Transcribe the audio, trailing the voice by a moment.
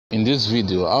In this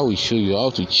video, I will show you how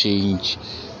to change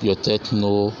your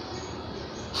Tecno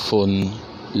phone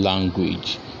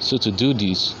language. So to do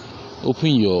this,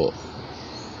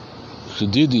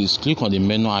 click on the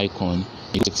menu icon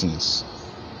in settings.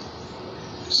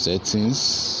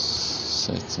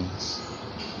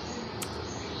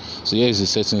 So here is the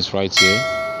settings right here.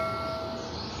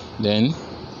 Then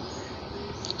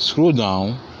scroll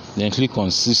down, then click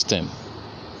on system.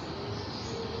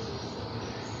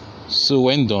 So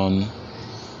when done,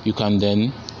 you can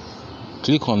then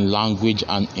click on language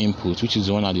and input, which is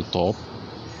the one at the top.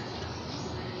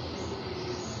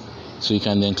 So you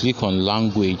can then click on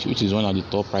language, which is one at the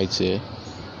top right here.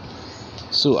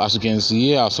 So as you can see,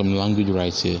 here are some language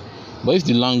right here. But if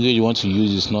the language you want to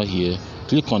use is not here,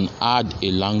 click on add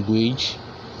a language.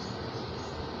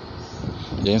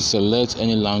 Then select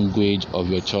any language of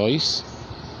your choice.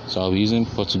 So I'll be using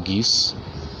Portuguese.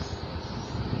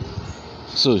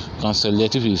 So you can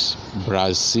select if it's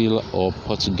Brazil or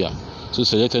Portugal. So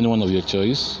select any one of your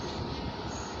choice.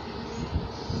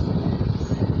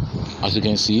 As you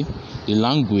can see, the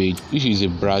language, which is a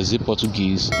Brazil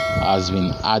Portuguese, has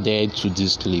been added to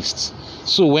this list.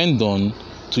 So when done,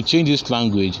 to change this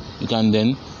language, you can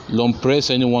then long press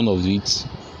any one of it.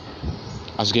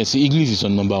 As you can see, English is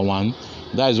on number 1.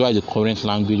 That is why the current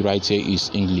language right here is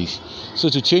English. So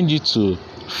to change it to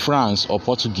France or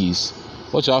Portuguese,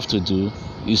 what you have to do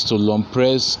is to long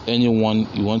press any one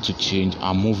you want to change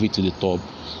and move it to the top.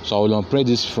 So I will long press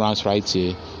this France right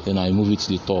here, then I move it to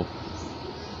the top.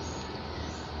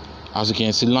 As you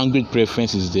can see, language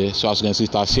preference is there. So as you can see,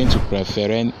 it has changed to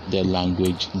preferring the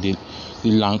language, the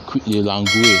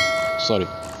language. Sorry,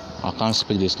 I can't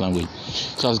speak this language.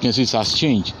 So as you can see, it has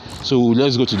changed. So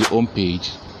let's go to the home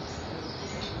page.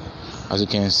 As you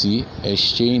can see,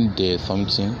 exchange the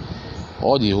something,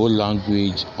 or the whole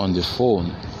language on the phone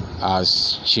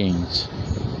has changed.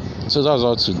 So that's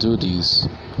how to do this.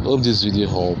 Hope this video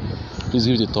helped. Please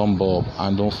give it a thumb up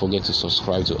and don't forget to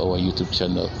subscribe to our YouTube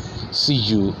channel. See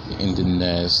you in the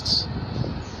next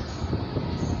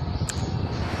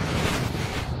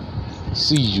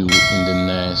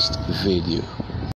video.